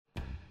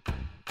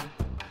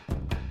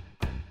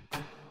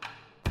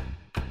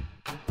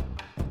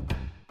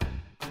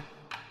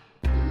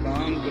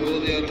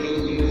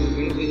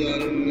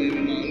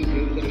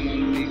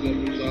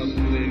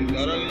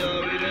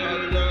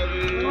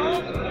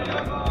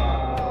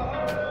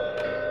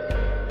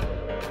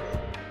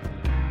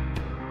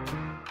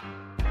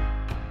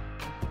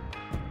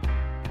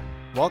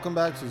Welcome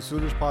back to the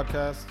Suraj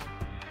Podcast.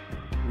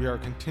 We are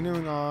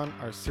continuing on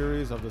our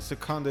series of the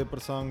Sikhande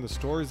Prasang, the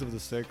stories of the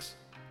Sikhs.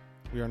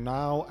 We are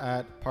now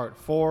at part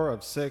 4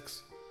 of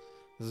 6.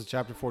 This is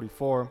chapter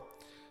 44.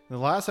 In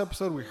the last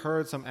episode, we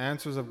heard some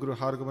answers of Guru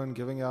Hargobind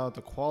giving out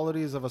the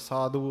qualities of a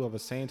sadhu, of a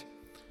saint,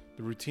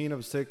 the routine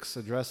of Sikhs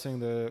addressing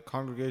the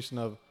congregation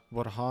of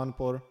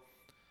Burhanpur.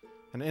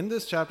 And in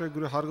this chapter,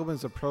 Guru Hargobind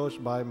is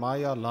approached by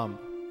Maya Lamb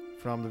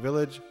from the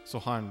village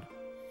Sohand,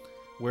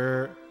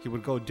 where he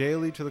would go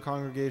daily to the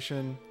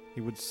congregation.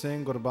 He would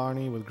sing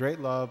Gurbani with great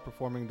love,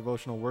 performing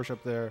devotional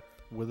worship there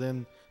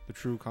within the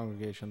true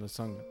congregation, the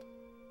Sangat.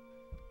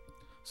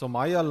 So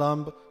Maya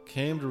Lamb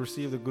came to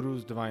receive the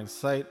Guru's divine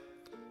sight.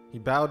 He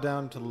bowed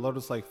down to the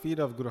lotus-like feet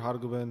of Guru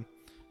Hargobind.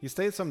 He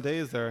stayed some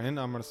days there in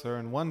Amritsar,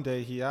 and one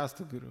day he asked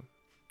the Guru,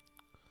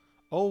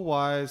 "O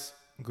wise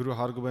Guru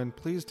Hargobind,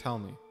 please tell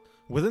me,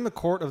 within the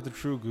court of the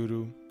true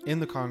Guru, in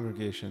the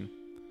congregation,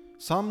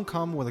 some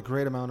come with a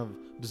great amount of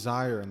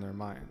desire in their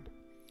mind.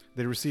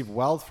 They receive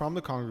wealth from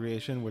the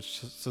congregation,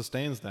 which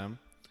sustains them.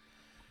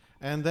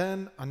 And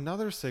then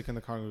another Sikh in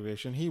the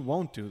congregation, he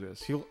won't do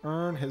this. He'll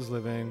earn his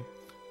living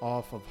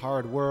off of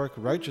hard work,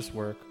 righteous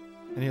work,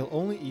 and he'll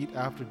only eat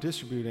after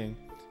distributing,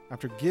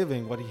 after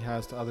giving what he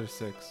has to other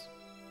Sikhs.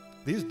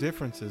 These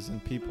differences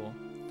in people,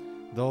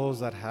 those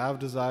that have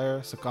desire,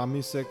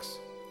 Sakami Sikhs,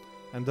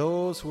 and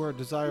those who are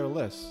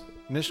desireless,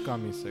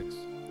 Nishkami Sikhs,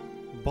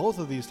 both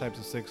of these types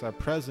of Sikhs are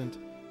present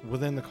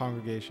within the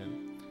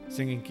congregation,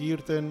 singing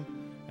kirtan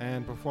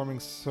and performing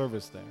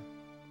service there.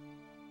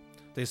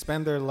 They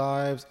spend their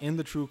lives in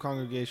the true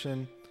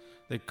congregation.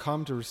 They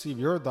come to receive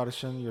your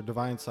darshan, your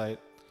divine sight.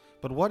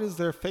 But what is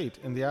their fate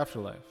in the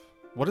afterlife?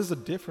 What is the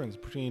difference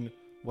between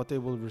what they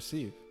will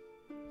receive?"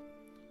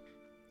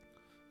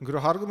 Guru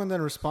Hargobind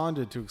then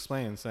responded to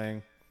explain,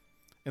 saying,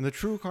 "In the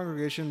true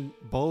congregation,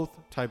 both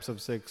types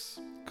of Sikhs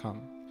come.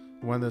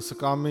 When the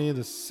Sakami,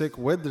 the Sikh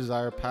with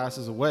desire,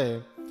 passes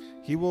away,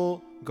 he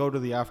will go to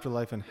the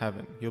afterlife in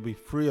heaven. He'll be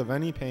free of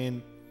any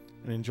pain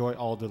and enjoy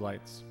all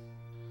delights.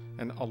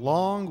 And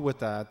along with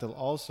that, they'll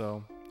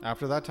also,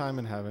 after that time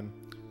in heaven,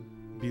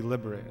 be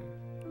liberated.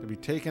 They'll be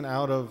taken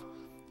out of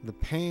the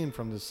pain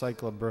from the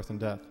cycle of birth and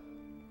death.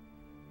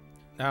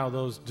 Now,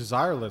 those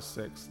desireless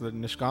Sikhs, the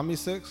Nishkami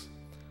Sikhs,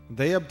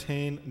 they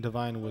obtain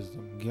divine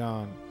wisdom,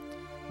 Gyan.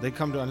 They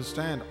come to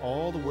understand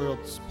all the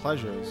world's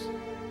pleasures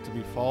to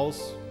be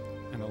false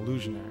and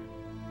illusionary.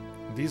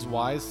 These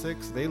wise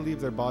Sikhs, they leave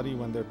their body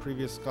when their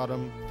previous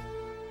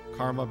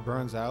karma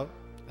burns out,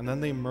 and then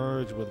they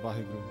merge with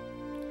Vaheguru.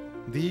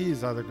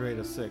 These are the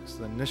greatest Sikhs,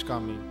 the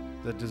Nishkami,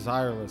 the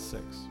desireless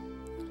Sikhs.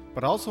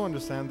 But also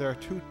understand there are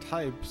two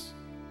types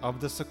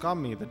of the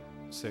Sakami, the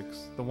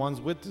Sikhs, the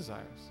ones with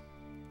desires.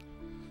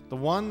 The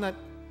one that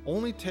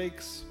only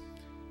takes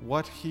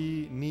what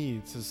he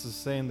needs to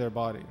sustain their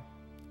body,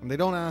 and they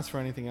don't ask for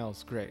anything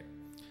else, great.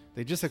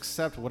 They just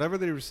accept whatever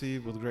they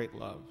receive with great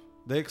love.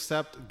 They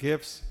accept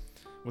gifts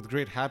with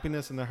great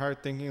happiness in their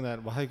heart, thinking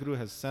that Vaheguru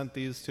has sent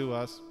these to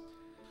us.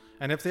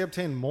 And if they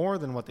obtain more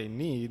than what they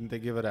need, they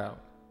give it out.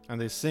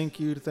 And they sing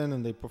kirtan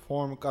and they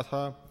perform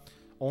katha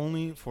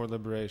only for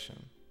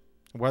liberation.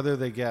 Whether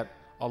they get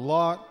a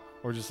lot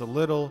or just a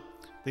little,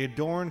 they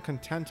adorn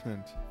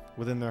contentment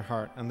within their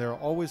heart, and they're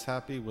always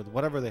happy with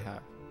whatever they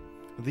have.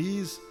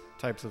 These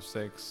types of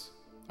Sikhs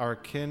are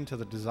akin to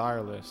the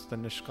desireless, the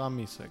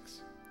Nishkami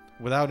Sikhs.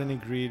 Without any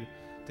greed,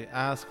 they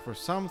ask for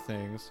some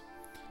things,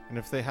 and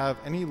if they have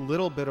any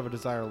little bit of a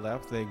desire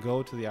left, they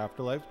go to the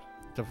afterlife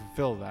to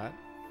fulfill that.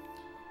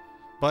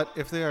 But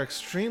if they are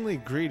extremely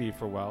greedy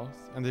for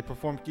wealth, and they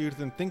perform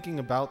kirtan thinking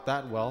about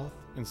that wealth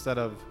instead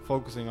of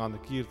focusing on the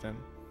kirtan,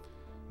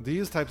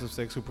 these types of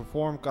Sikhs who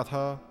perform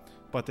katha,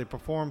 but they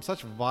perform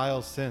such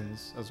vile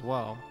sins as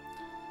well,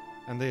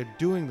 and they are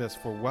doing this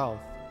for wealth,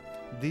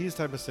 these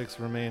type of Sikhs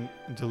remain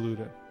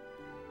deluded.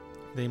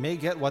 They may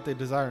get what they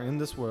desire in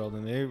this world,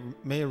 and they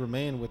may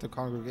remain with the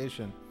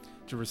congregation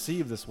to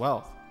receive this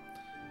wealth.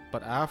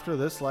 But after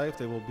this life,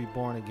 they will be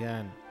born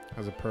again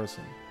as a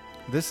person.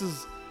 This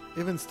is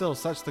even still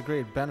such the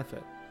great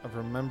benefit of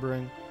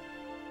remembering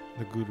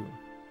the Guru.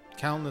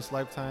 Countless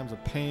lifetimes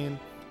of pain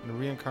and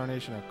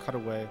reincarnation are cut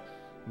away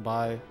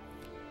by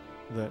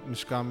the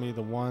Nishkami,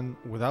 the one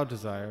without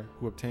desire,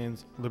 who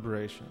obtains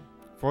liberation.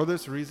 For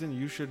this reason,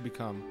 you should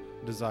become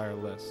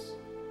desireless,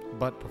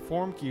 but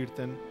perform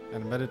kirtan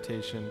and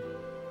meditation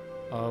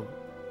of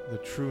the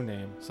true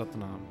name,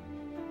 Satnam.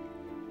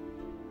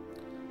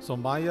 So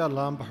Maya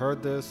Lamb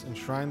heard this,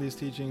 enshrined these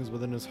teachings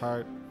within his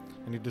heart,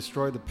 and he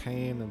destroyed the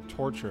pain and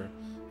torture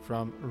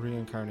from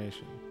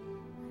reincarnation.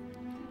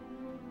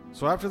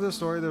 So after this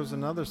story, there was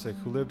another Sikh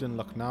who lived in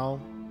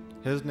Lucknow.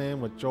 His name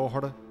was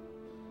Johar.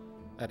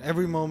 At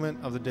every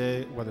moment of the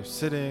day, whether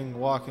sitting,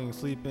 walking,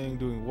 sleeping,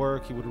 doing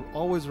work, he would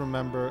always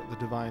remember the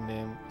divine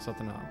name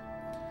Satnam.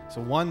 So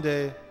one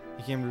day,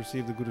 He came to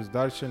receive the Guru's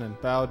darshan and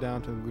bowed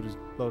down to the Guru's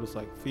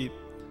lotus-like feet.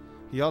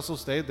 He also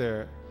stayed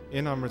there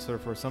in Amritsar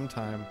for some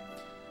time,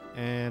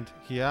 and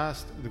he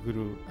asked the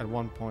Guru at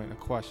one point a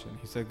question.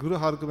 He said, Guru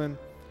Hargobind,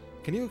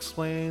 can you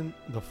explain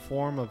the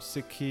form of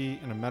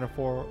Sikhi in a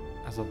metaphor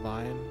as a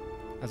vine,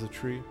 as a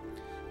tree?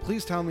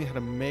 Please tell me how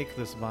to make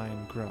this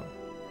vine grow.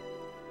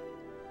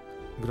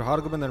 Guru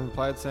Hargobind then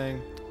replied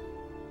saying,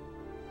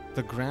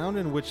 the ground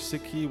in which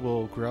Sikhi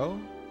will grow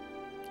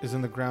is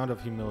in the ground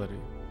of humility.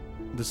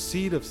 The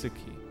seed of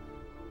Sikhi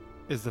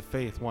is the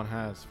faith one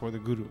has for the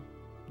Guru.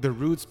 The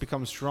roots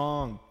become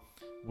strong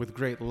with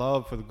great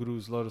love for the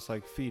Guru's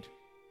lotus-like feet.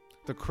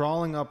 The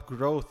crawling up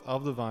growth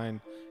of the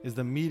vine is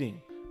the meeting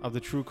of the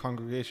true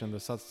congregation, the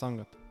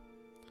Satsangat.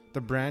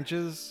 The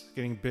branches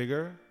getting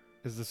bigger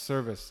is the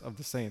service of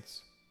the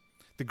saints.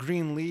 The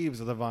green leaves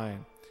of the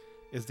vine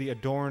is the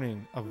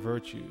adorning of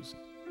virtues.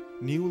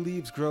 New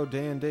leaves grow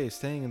day and day,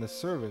 staying in the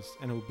service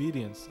and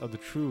obedience of the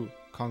true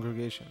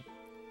congregation.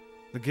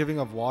 The giving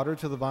of water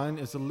to the vine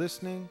is the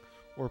listening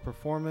or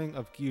performing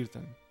of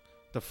kirtan.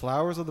 The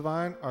flowers of the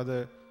vine are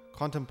the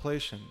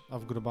contemplation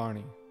of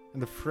Gurbani,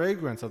 and the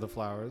fragrance of the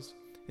flowers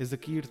is the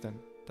kirtan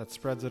that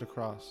spreads it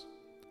across.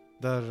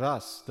 The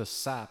ras, the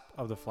sap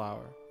of the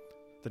flower,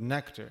 the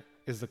nectar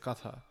is the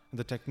katha, and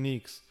the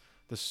techniques,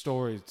 the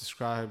stories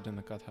described in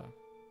the katha.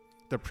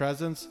 The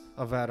presence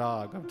of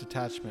vairag, of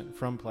detachment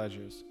from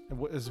pleasures,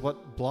 is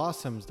what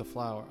blossoms the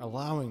flower,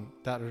 allowing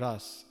that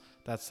ras,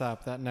 that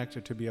sap, that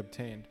nectar to be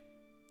obtained.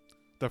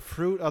 The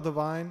fruit of the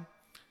vine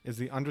is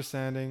the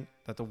understanding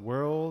that the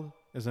world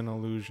is an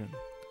illusion.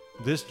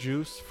 This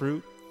juice,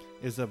 fruit,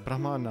 is the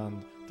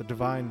Brahmanand, the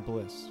divine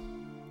bliss.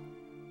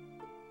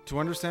 To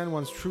understand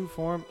one's true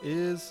form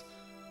is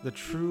the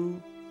true,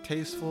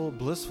 tasteful,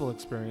 blissful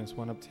experience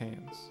one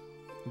obtains.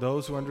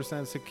 Those who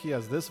understand Sikhi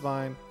as this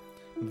vine,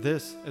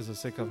 this is a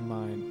Sikh of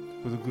mine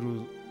who the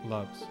Guru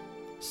loves.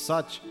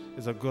 Such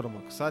is a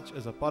Gurmukh, such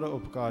is a Para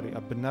Upkari,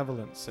 a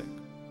benevolent Sikh.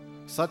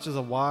 Such is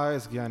a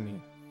wise Gyani,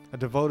 a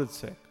devoted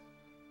Sikh.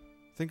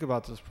 Think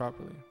about this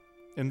properly.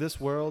 In this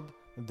world,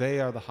 they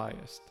are the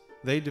highest.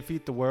 They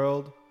defeat the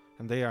world,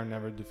 and they are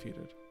never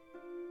defeated.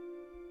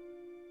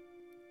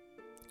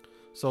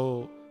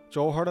 So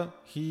Jauhara,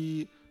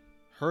 he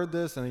heard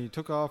this and he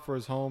took off for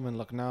his home in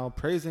Lucknow,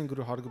 praising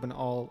Guru Hargobind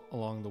all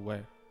along the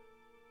way.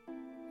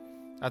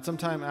 At some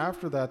time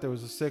after that, there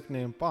was a Sikh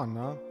named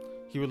Panna.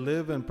 He would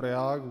live in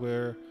Prayag,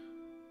 where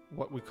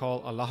what we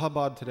call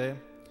Allahabad today,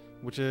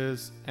 which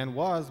is and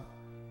was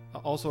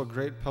also a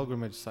great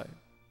pilgrimage site.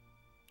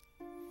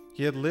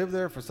 He had lived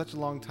there for such a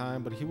long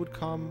time, but he would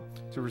come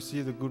to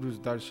receive the Guru's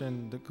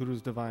darshan, the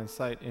Guru's divine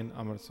sight in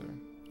Amritsar.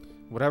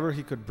 Whatever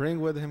he could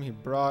bring with him, he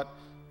brought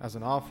as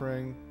an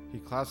offering. He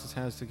clasped his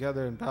hands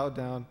together and bowed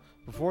down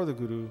before the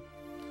Guru.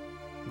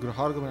 Guru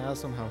Hargobind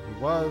asked him how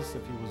he was,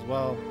 if he was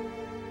well.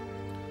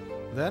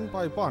 Then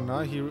by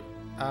Panna, he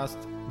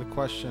asked the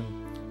question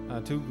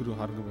to Guru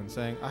Hargobind,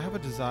 saying, I have a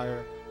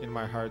desire in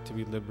my heart to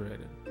be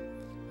liberated.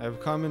 I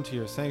have come into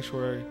your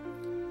sanctuary.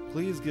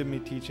 Please give me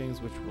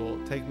teachings which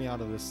will take me out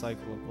of this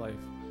cycle of life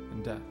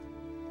and death.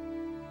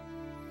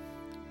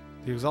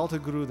 The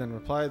exalted Guru then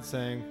replied,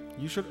 saying,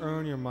 you should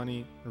earn your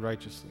money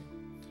righteously.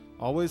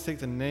 Always take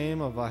the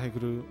name of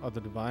Vaheguru, of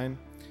the divine.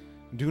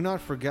 Do not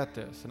forget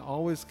this, and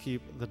always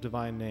keep the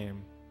divine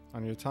name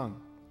on your tongue.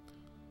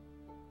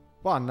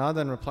 Panna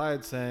then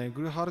replied, saying,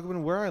 Guru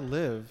Hargobind, where I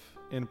live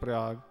in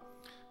Prayag,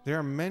 there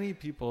are many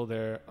people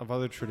there of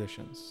other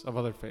traditions, of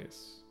other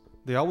faiths.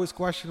 They always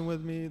question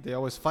with me, they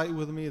always fight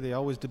with me, they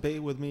always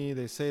debate with me.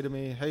 They say to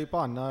me, hey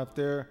Panna, if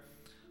there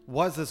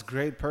was this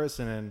great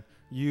person and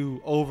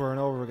you over and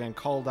over again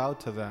called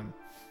out to them,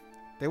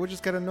 they would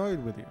just get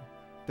annoyed with you.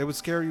 They would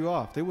scare you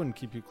off. They wouldn't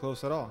keep you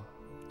close at all.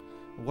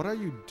 What are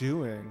you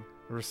doing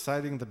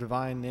reciting the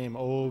divine name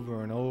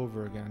over and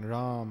over again?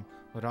 Ram,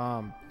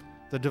 Ram.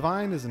 The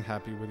divine isn't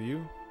happy with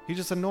you. He's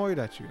just annoyed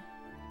at you.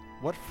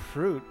 What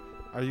fruit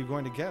are you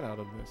going to get out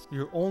of this?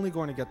 You're only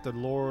going to get the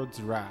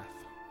Lord's wrath.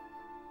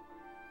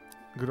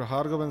 Guru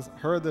Hargobind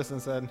heard this and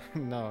said,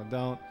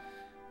 no,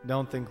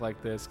 don't think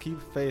like this.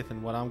 Keep faith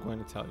in what I'm going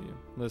to tell you.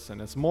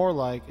 Listen, it's more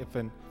like if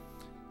an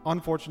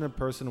unfortunate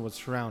person was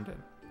surrounded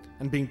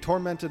and being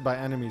tormented by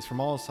enemies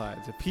from all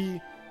sides. If he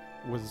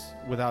was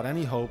without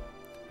any hope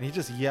and he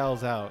just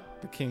yells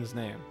out the king's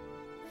name,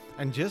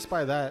 and just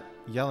by that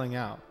yelling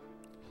out,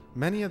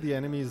 many of the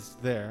enemies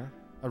there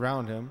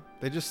around him,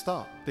 they just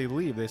stop. They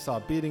leave. They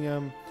stop beating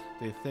him.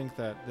 They think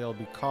that they'll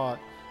be caught,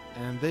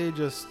 and they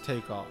just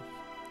take off.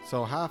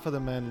 So half of the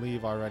men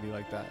leave already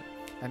like that.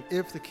 And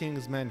if the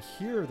king's men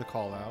hear the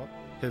call out,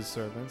 his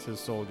servants, his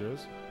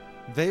soldiers,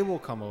 they will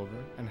come over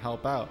and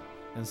help out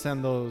and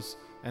send those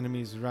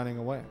enemies running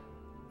away.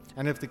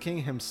 And if the king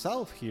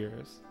himself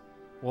hears,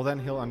 well, then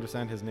he'll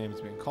understand his name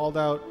is being called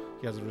out.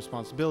 He has a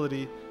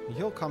responsibility, and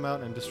he'll come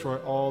out and destroy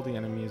all the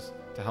enemies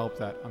to help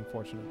that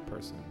unfortunate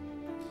person.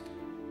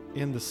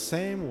 In the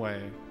same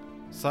way,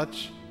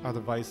 such are the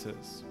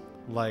vices,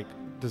 like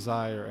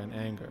desire and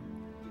anger.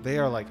 They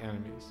are like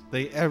enemies.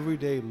 They every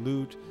day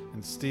loot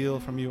and steal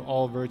from you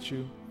all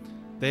virtue.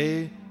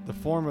 They, the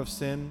form of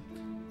sin,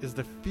 is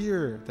the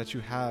fear that you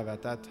have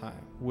at that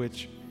time,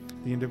 which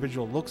the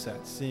individual looks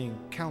at, seeing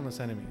countless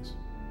enemies.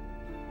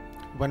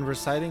 When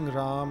reciting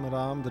Ram,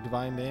 Ram, the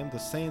divine name, the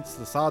saints,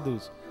 the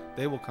sadhus,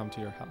 they will come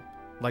to your help,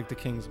 like the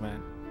king's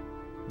man.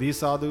 These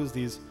sadhus,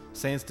 these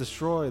saints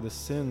destroy the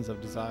sins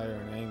of desire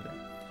and anger.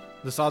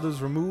 The sadhus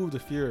remove the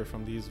fear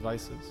from these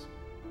vices.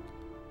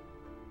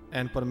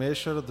 And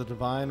Parameshwara, the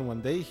divine,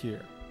 when they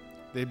hear,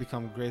 they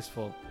become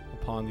graceful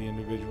upon the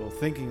individual,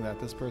 thinking that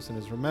this person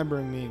is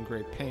remembering me in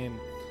great pain,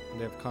 and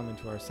they have come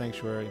into our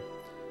sanctuary.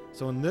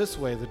 So in this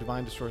way, the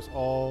divine destroys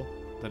all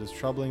that is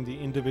troubling the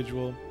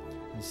individual,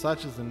 and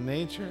such is the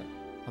nature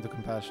of the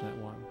compassionate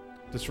one,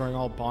 destroying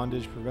all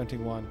bondage,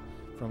 preventing one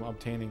from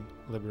obtaining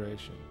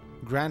liberation,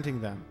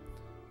 granting them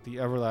the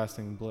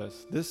everlasting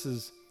bliss. This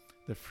is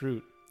the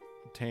fruit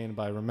obtained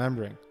by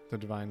remembering the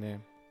divine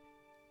name.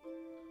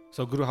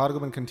 So Guru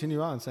Hargobind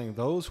continued on saying,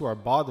 those who are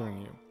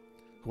bothering you,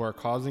 who are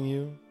causing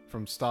you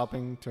from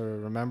stopping to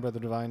remember the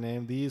divine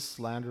name, these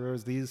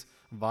slanderers, these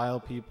vile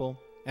people,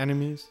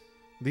 enemies,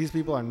 these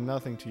people are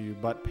nothing to you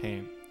but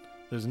pain.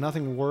 There's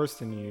nothing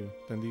worse in you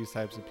than these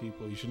types of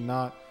people. You should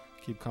not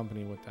keep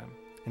company with them.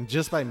 And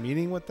just by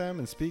meeting with them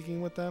and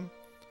speaking with them,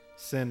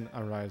 sin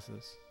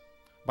arises.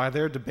 By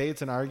their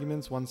debates and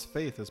arguments, one's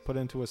faith is put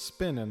into a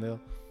spin, and they'll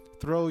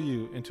throw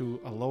you into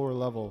a lower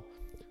level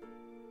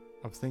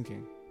of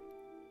thinking.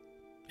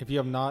 If you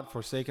have not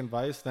forsaken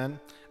vice, then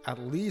at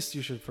least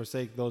you should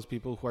forsake those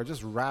people who are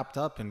just wrapped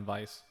up in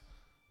vice.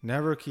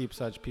 Never keep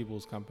such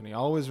people's company.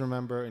 Always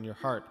remember in your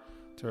heart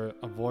to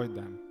avoid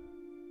them.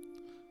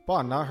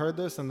 Panna heard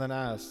this and then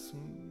asked,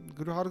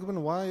 Guru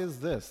Hargobind, why is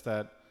this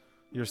that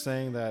you're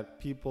saying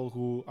that people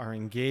who are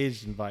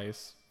engaged in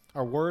vice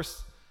are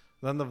worse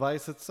than the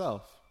vice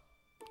itself?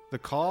 The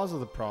cause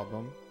of the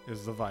problem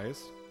is the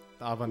vice.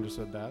 I've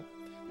understood that.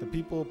 The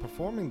people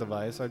performing the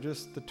vice are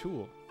just the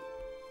tool.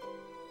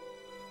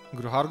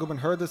 Guru Hargobind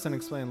heard this and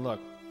explained, look,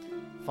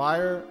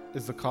 fire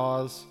is the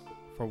cause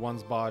for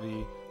one's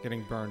body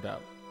getting burned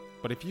out.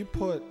 But if you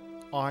put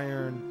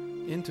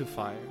iron into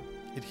fire,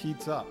 it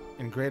heats up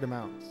in great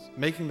amounts,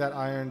 making that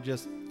iron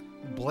just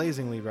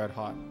blazingly red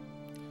hot.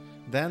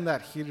 Then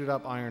that heated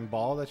up iron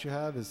ball that you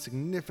have is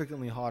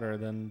significantly hotter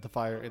than the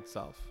fire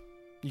itself.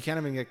 You can't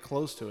even get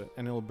close to it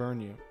and it will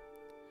burn you.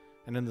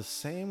 And in the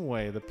same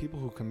way, the people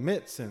who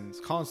commit sins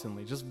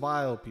constantly, just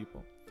vile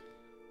people,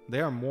 they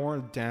are more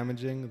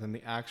damaging than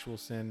the actual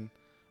sin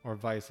or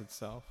vice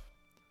itself.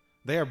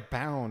 They are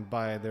bound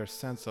by their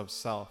sense of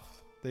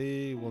self.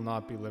 They will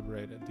not be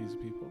liberated, these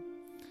people.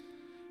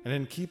 And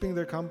in keeping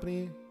their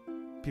company,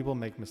 people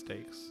make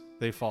mistakes.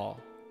 They fall.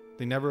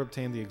 They never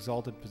obtain the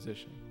exalted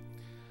position.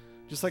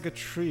 Just like a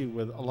tree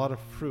with a lot of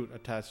fruit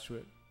attached to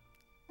it.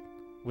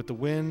 With the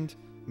wind,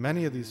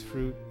 many of these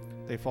fruit,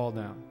 they fall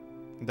down.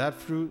 And that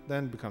fruit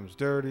then becomes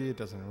dirty, it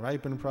doesn't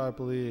ripen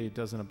properly, it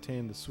doesn't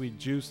obtain the sweet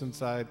juice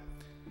inside.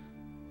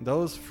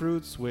 Those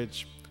fruits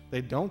which they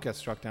don't get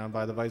struck down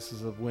by the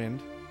vices of wind,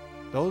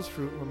 those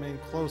fruit remain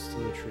close to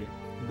the tree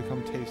and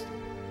become tasty.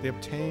 They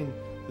obtain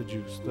the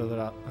juice,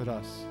 the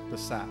ras, the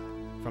sap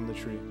from the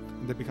tree,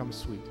 and they become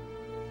sweet.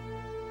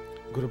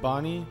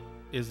 Gurbani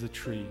is the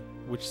tree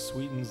which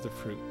sweetens the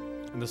fruit,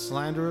 and the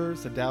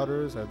slanderers, the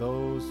doubters, are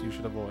those you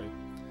should avoid.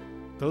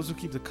 Those who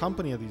keep the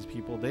company of these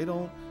people, they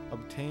don't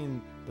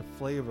obtain the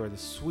flavor, the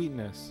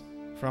sweetness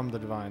from the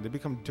divine. They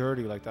become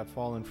dirty like that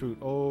fallen fruit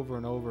over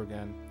and over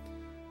again.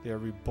 They are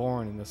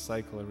reborn in the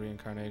cycle of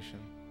reincarnation.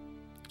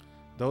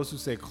 Those who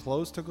stay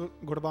close to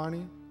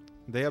Gurbani,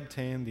 they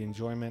obtain the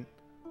enjoyment,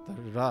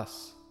 the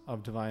ras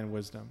of divine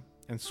wisdom,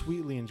 and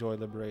sweetly enjoy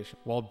liberation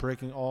while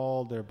breaking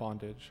all their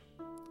bondage.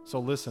 So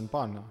listen,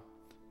 Panna,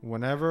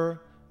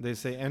 whenever they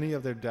say any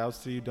of their doubts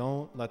to you,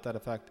 don't let that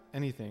affect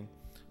anything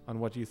on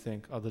what you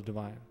think of the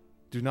divine.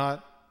 Do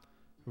not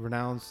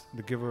renounce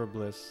the giver of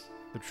bliss,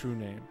 the true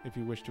name, if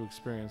you wish to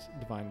experience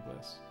divine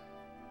bliss.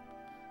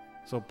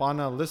 So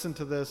Panna listened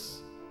to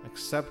this,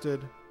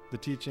 accepted the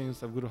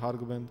teachings of Guru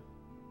Hargobind.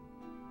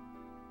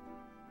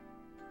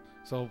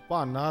 So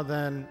Panna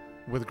then,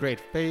 with great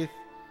faith,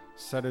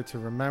 started to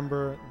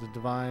remember the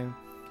divine,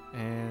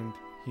 and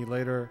he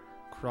later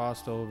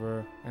crossed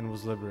over and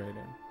was liberated.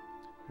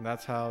 And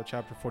that's how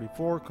chapter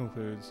 44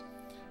 concludes.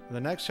 In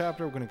the next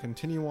chapter, we're going to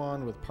continue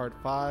on with part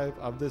 5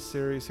 of this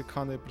series,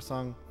 Sikhande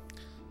Prasang.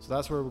 So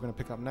that's where we're going to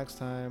pick up next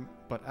time.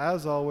 But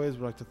as always,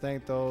 we'd like to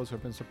thank those who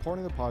have been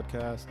supporting the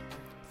podcast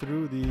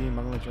through the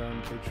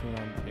Mangalacharan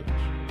Patreon page.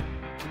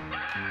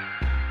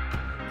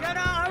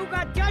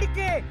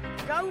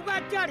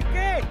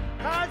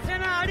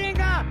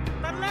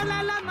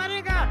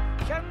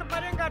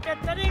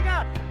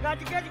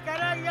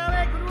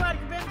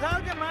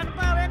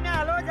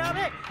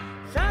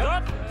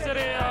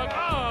 Sri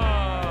Akal.